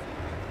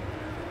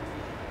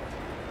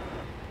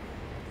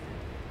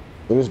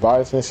 This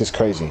biasness is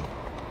crazy.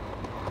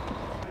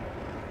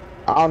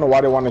 I don't know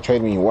why they want to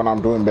trade me when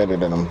I'm doing better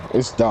than them.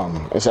 It's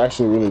dumb. It's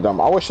actually really dumb.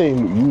 I wish they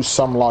use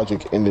some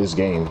logic in this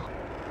game.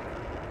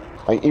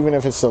 Like, even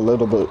if it's a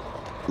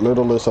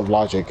littlest of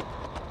logic.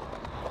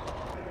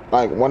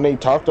 Like, when they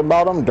talked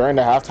about them during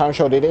the halftime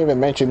show, they didn't even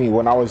mention me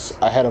when I was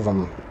ahead of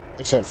them.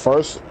 They said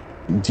first,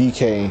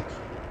 DK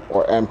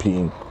or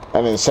MP.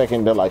 And then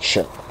second, they're like,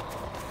 Shep.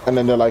 And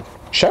then they're like,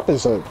 Shep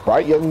is a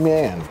bright young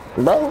man.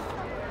 Bro,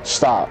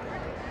 stop.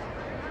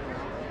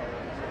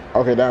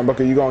 Okay, Devin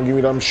Booker, you gonna give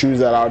me them shoes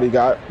that I already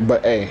got?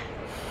 But, hey.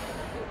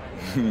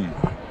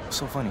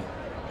 So funny.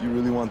 You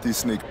really want these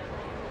sneakers?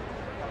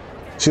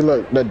 See,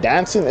 look, the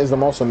dancing is the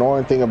most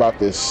annoying thing about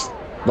this.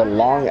 The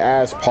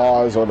long-ass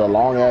pause or the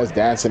long-ass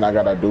dancing I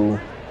gotta do.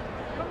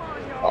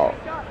 Oh,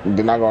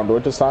 they're not gonna do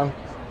it this time?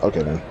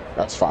 Okay, then.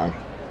 That's fine.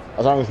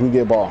 As long as we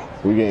get ball.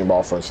 We getting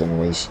ball first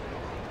anyways.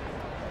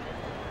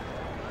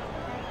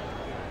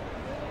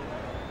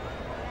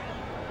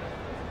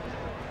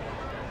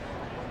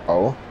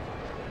 Oh.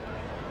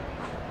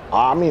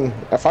 I mean,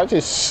 if I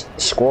just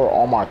score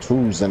all my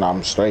 2s, then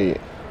I'm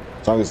straight.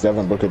 As long as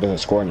Devin Booker doesn't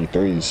score any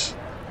 3s.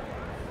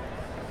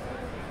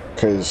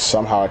 Because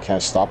somehow I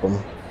can't stop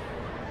him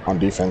on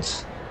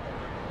defense.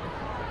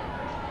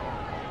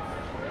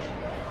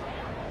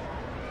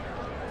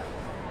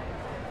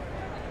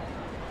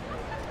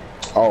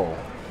 Oh,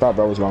 thought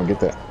bro was going to get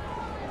that.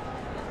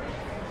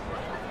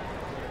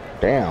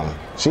 Damn.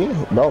 See?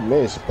 Bro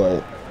missed,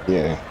 but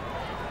yeah.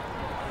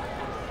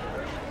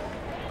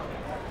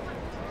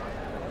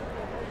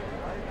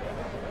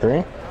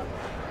 Green?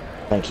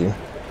 Thank you.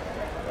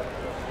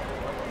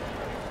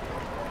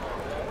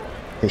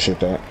 Appreciate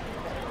that.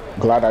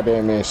 Glad I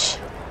didn't miss.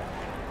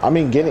 I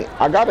mean,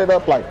 I got it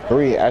up like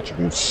 3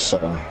 attributes,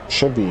 so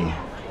should be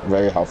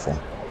very helpful.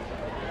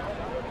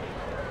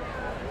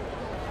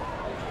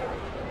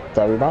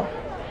 That rebound?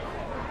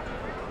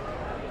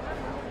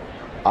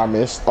 I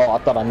missed. Oh, I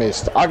thought I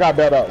missed. I got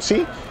bailed out.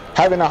 See,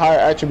 having a higher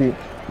attribute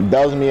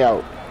bails me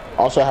out.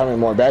 Also, having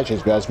more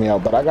badges bails me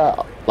out. But I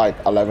got like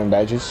 11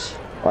 badges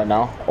right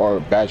now, or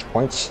badge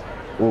points.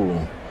 Ooh,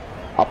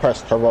 I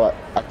pressed turbo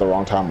at the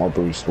wrong time, or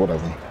boost,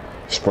 whatever.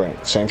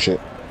 Sprint, same shit.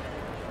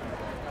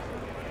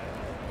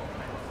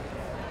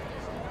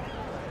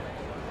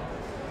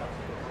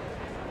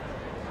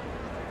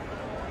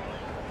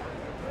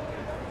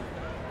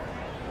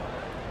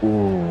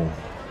 Ooh,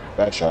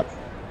 bad shot.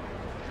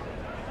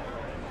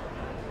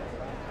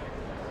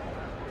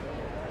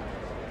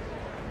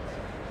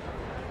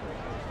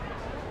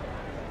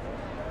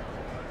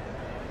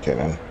 Okay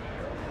then.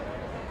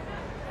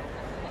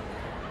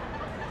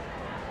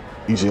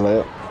 Easy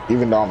layup,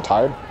 even though I'm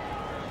tired.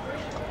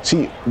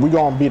 See, we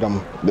gonna beat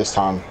them this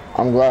time.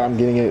 I'm glad I'm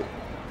getting it.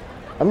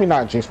 Let me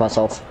not jinx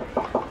myself.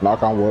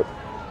 Knock on wood.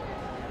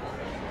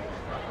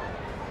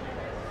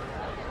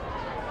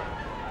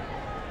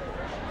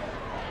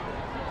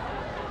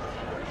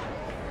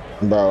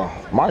 Bro,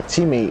 my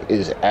teammate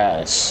is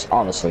ass,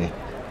 honestly.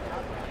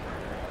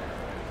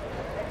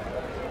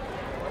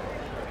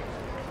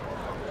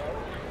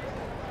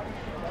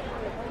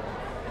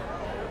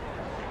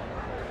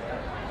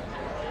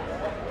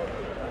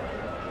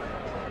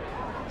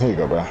 Here you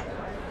go, bro.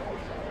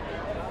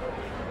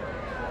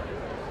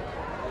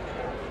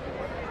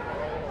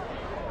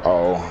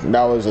 Oh,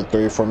 that was a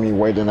 3 for me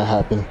waiting to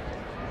happen.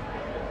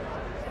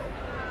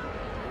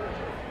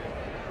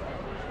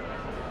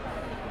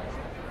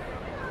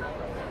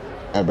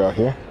 About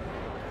here.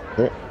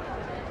 Here.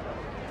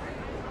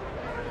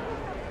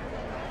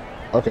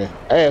 Okay.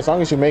 Hey, as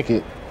long as you make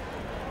it.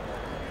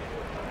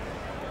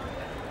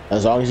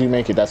 As long as you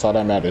make it, that's all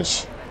that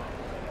matters.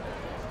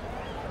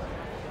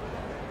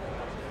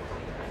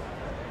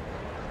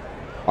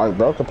 Alright,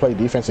 bro can play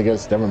defense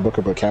against Devin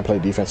Booker, but can't play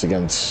defense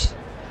against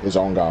his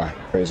own guy.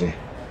 Crazy.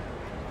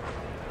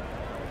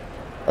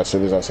 As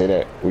soon as I say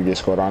that, we get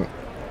scored on.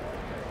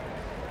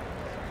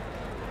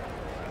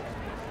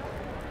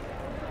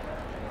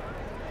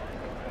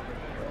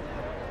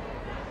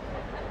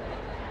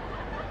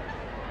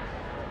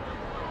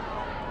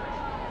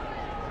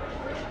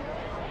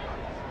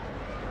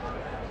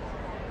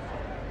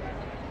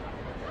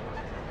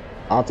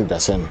 I don't think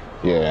that's in.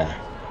 Yeah.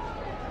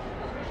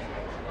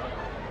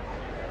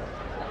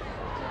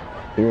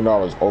 Even though I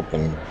was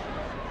open.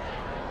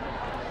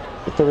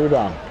 Get the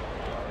rebound.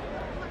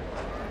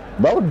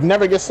 Bro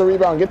never gets the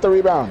rebound. Get the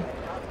rebound.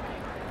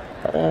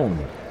 Damn.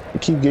 You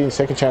keep getting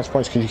second chance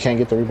points because you can't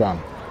get the rebound.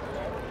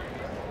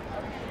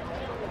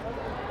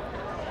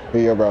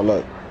 Here you go, bro.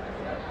 Look.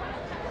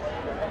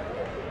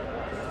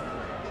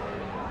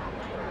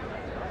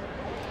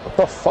 What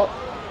the fuck?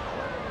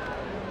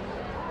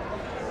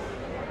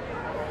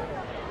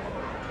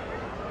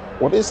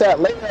 What is that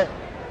layup?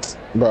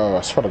 Bro,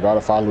 I swear to God,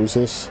 if I lose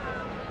this.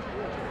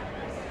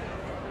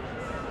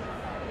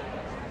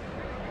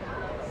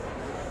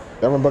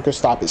 Devin Booker,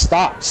 stop it.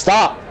 Stop.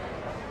 Stop.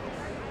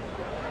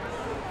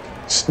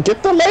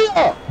 Get the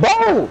layup,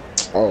 bro.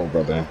 Oh,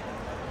 brother.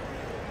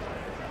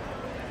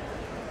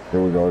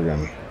 Here we go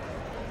again.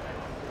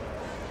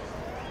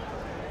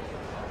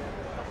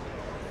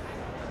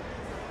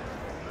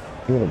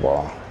 Give me the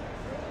ball.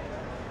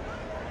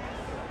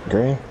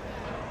 Green.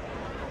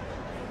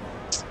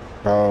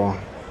 Oh,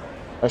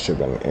 that should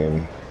have been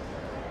in.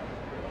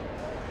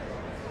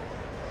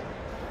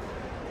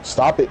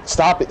 Stop it.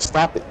 Stop it.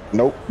 Stop it.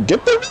 Nope.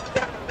 Get the...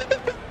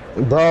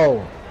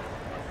 Bro.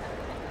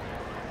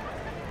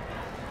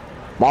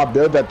 My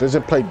build that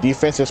doesn't play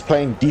defense is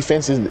playing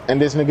defense,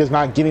 and this nigga's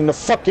not getting the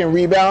fucking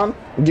rebound.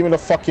 Give me the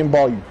fucking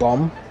ball, you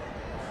bum.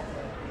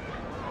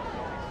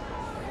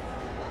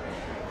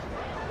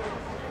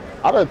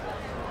 Out of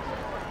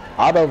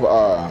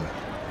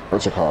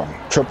what's it called?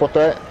 Triple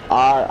threat.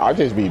 I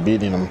just be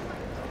beating them.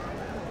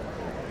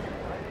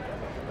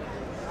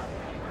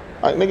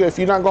 Like, nigga, if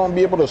you're not gonna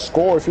be able to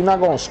score, if you're not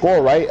gonna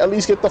score, right, at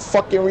least get the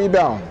fucking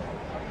rebound.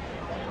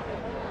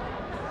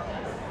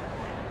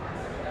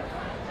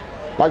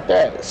 Like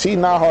that. See,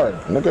 not hard,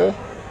 nigga.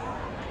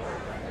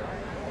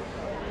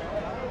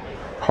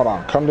 Hold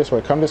on. Come this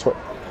way. Come this way.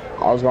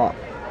 I was going.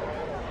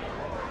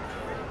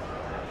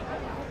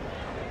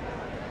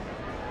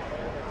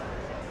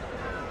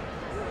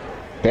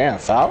 Damn,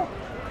 foul.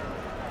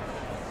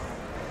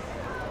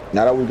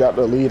 Now that we got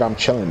the lead, I'm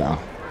chilling now.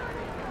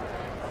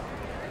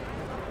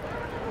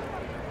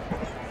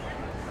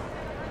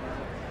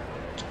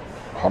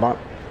 Hold on.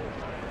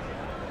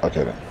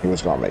 Okay, then. He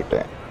was gonna make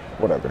that.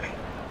 Whatever.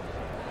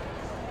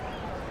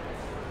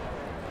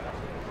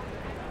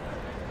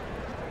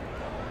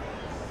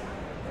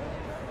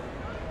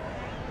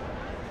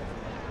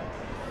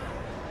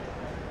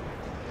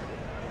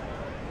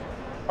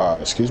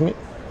 Excuse me?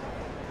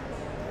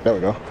 There we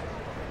go.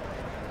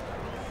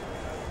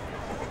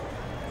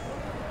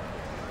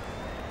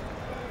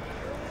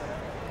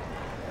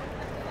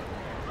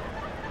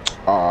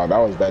 That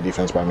was bad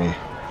defense by me.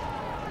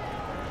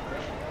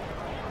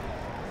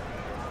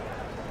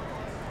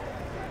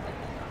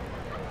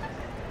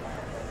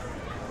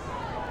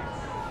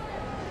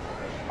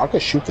 I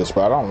could shoot this,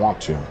 but I don't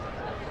want to.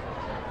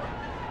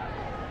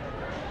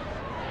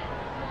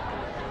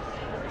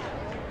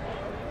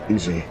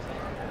 Easy.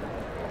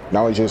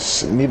 Now we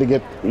just need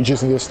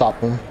to stop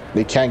them.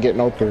 They can't get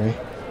no 3.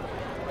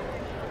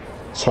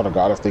 Swear to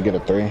God, if they get a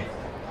 3.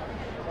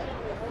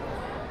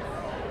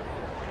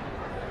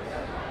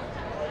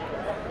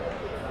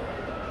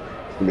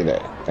 Give me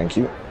that. Thank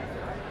you.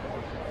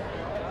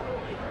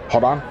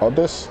 Hold on. Hold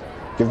this.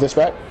 Give this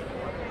back.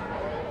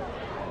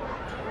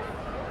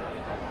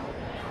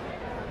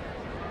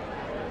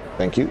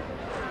 Thank you.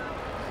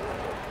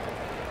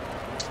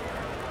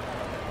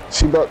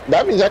 See, bro,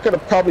 that means I could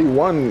have probably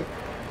won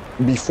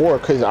before,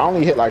 because I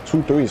only hit like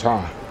 2 threes,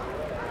 huh?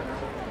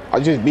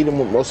 I just beat him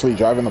with mostly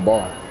driving the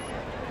ball.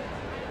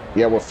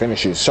 Yeah, with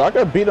finishes. So I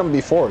could beat him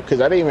before, because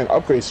I didn't even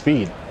upgrade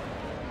speed.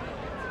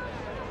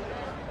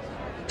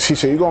 See,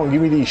 so you're going to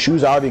give me these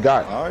shoes I already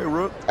got. All right,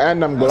 Rook.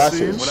 And them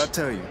glasses. What I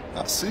tell you.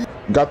 I see.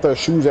 Got the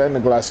shoes and the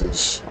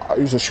glasses. I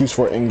use the shoes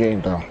for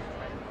in-game, though.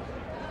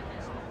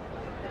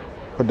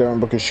 put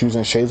Devin Booker's shoes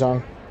and shades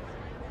on?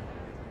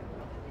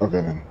 Okay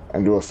then,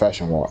 and do a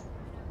fashion walk.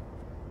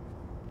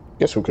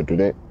 Guess we could do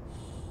that.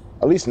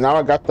 At least now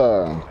I got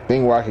the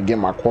thing where I could get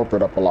my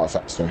corporate up a lot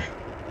faster.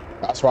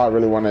 That's why I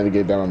really wanted to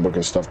get Devin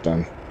Booker's stuff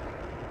done.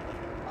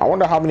 I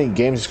wonder how many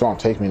games it's gonna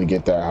take me to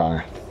get that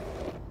high.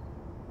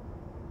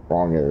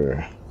 Wrong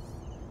area.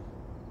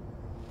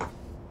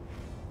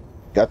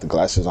 Got the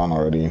glasses on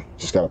already.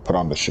 Just gotta put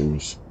on the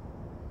shoes.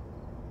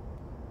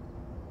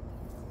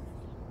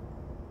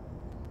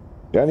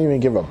 They don't even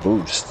give a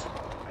boost.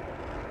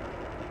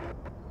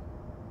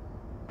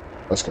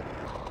 Let's go.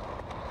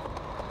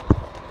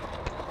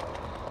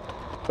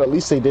 But at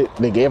least they did.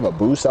 They gave a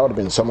boost. That would have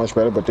been so much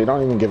better. But they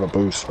don't even give a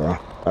boost, bro.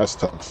 That's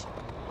tough.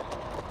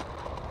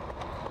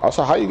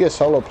 Also, how you get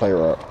solo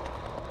player up?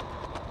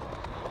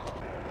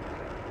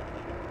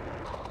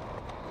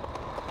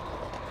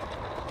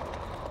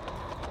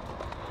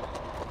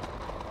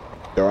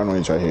 The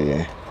runway's right here,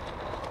 yeah.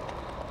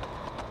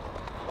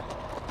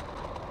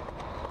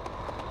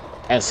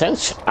 And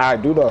since I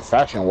do the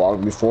fashion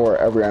walk before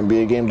every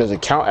NBA game, does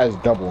it count as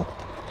double?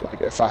 Like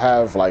if I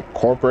have like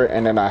corporate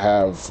and then I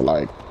have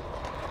like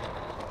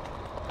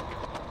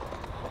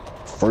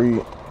free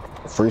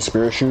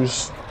spirit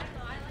shoes,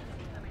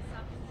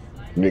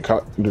 do they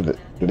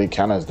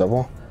count as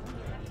double?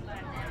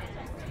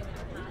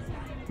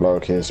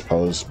 Lowercase,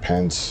 pose,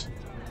 pants,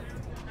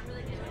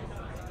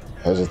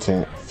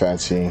 hesitant,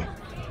 fancy,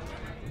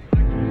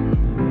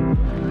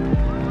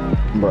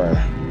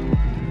 bruh.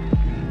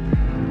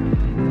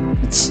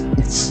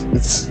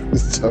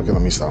 It's okay.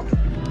 Let me stop.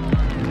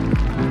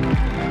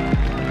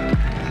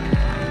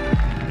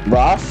 Bro,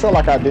 I feel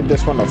like I did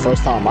this one the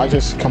first time. I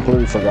just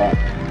completely forgot.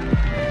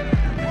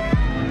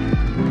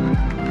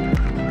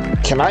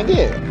 Can I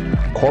get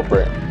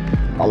corporate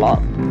a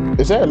lot?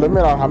 Is there a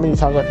limit on how many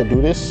times I could do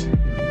this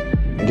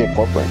and get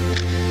corporate?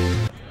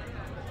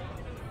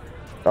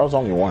 That was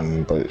only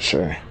one, but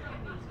sure.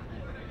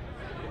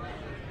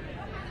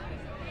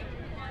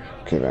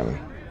 Okay then.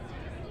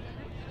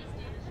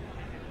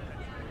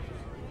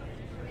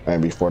 And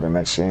before the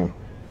next game.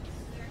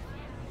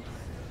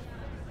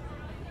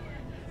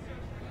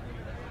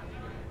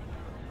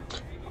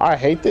 I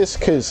hate this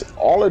because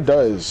all it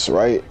does,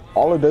 right?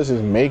 All it does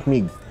is make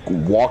me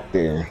walk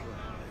there.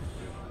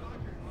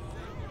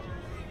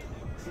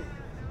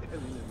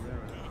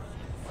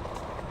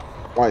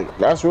 Like,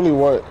 that's really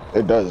what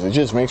it does. It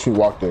just makes me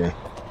walk there.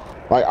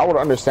 Like, I would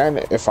understand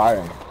it if I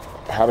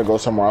had to go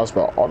somewhere else,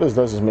 but all this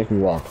does is make me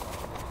walk.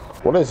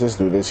 What does this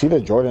do? Is he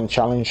the Jordan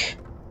challenge?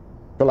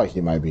 I feel like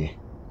he might be.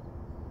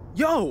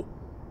 Yo,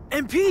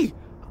 MP,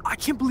 I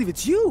can't believe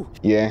it's you.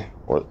 Yeah,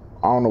 well,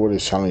 I don't know what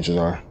his challenges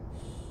are.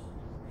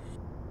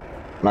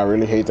 And I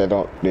really hate that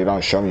they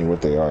don't show me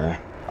what they are.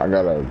 I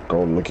gotta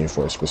go looking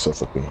for it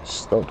specifically.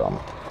 Still dumb.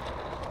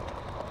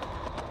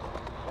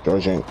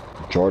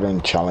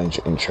 Jordan challenge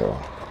intro.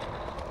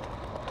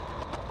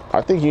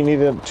 I think you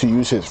needed to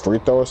use his free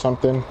throw or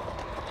something.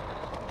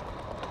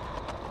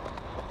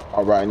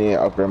 Alright, I need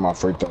to upgrade my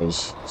free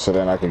throws so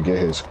then I can get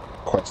his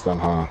quest done,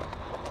 huh?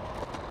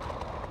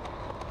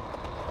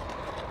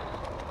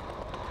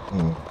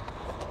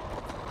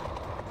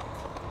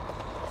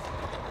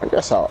 I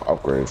guess I'll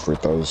upgrade free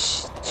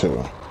throws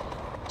too.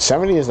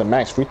 70 is the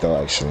max free throw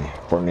actually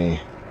for me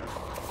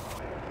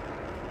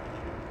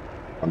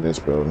on this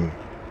building.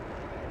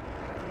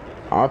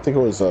 I don't think it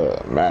was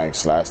a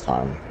max last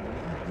time.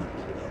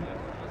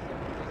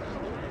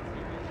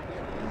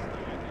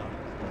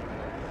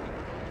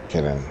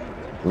 Okay then,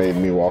 made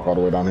me walk all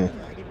the way down here.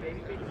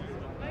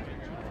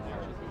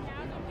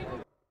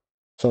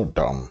 So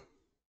dumb.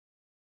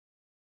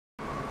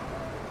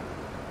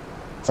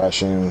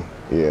 Fashion,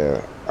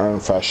 yeah, earn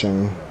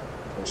fashion.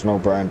 There's no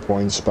brand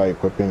points by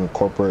equipping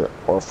corporate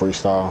or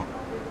freestyle.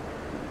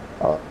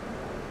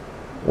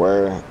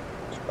 Wear,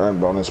 earn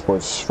bonus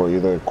points for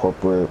either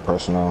corporate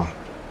personnel.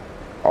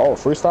 Oh,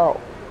 freestyle?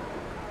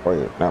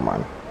 Wait, never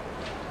mind.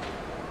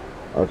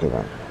 Okay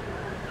then.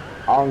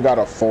 I don't got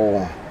a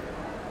full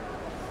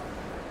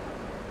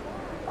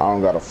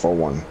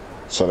one,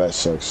 so that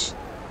sucks.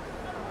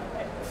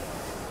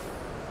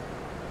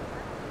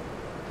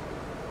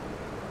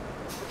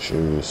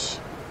 Shoes.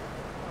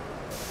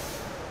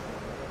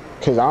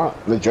 Cause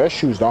the dress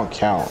shoes don't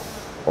count.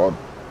 Well,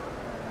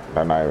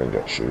 they're not even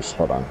dress shoes.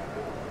 Hold on.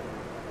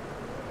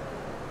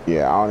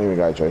 Yeah, I don't even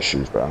got dress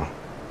shoes, bro.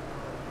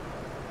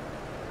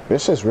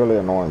 This is really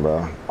annoying,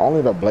 bro.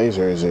 Only the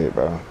blazer is it,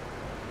 bro.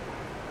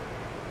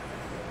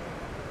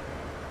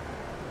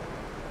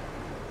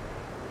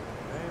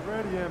 Ain't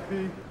ready,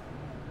 MP.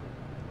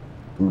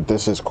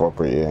 This is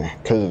corporate, yeah.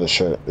 Because of the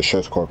shirt. The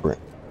shirt's corporate.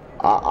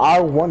 I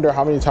wonder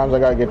how many times I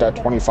gotta get that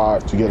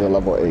 25 to get a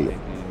level 8.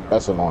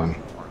 That's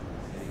annoying.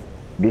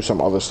 Do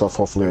some other stuff,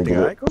 hopefully, and get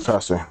it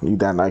faster. Need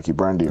that Nike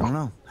brand deal. I don't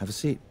know. Have a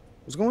seat.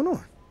 What's going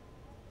on?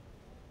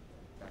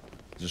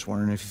 Just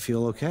wondering if you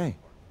feel okay.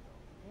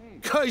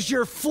 Cause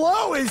your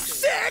flow is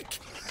sick!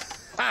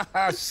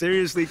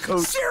 Seriously,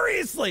 coach?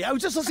 Seriously! I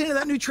was just listening to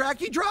that new track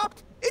you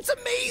dropped. It's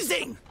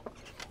amazing!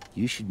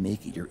 You should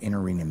make it your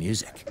in-arena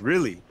music.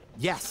 Really?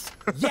 Yes.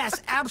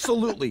 Yes,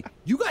 absolutely.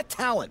 You got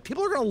talent.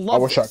 People are gonna love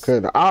I wish I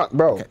could.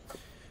 Bro, okay.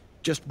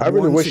 Just I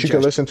really one wish you could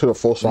suggestion. listen to the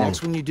full song.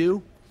 Next one you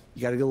do,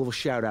 you gotta get a little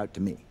shout out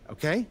to me,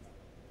 okay?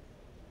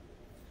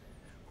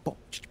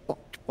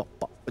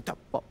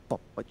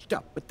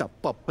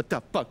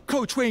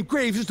 Coach Wayne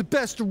Graves is the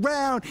best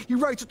around. He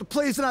writes at the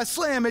plays and I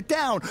slam it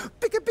down.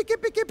 Pick it, pick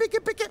it, pick it, pick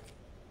it, pick it.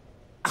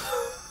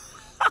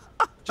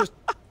 Just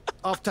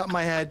off the top of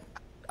my head.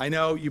 I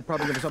know you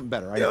probably gonna do something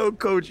better. Yo,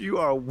 Coach, you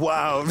are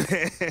wild,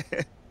 man.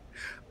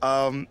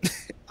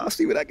 I'll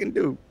see what I can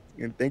do.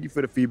 And thank you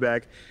for the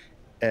feedback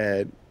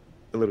and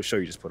the little show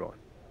you just put on.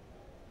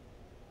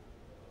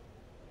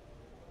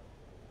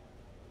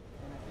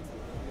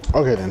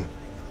 Okay then.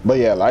 But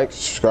yeah, like,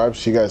 subscribe.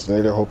 See you guys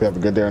later. Hope you have a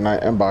good day or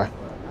night, and bye.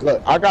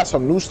 Look, I got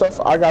some new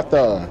stuff. I got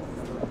the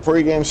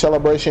pre-game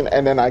celebration,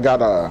 and then I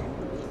got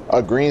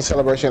a green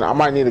celebration. I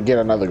might need to get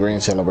another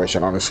green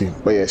celebration, honestly.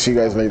 But yeah, see you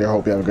guys later.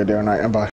 Hope you have a good day or night, and bye.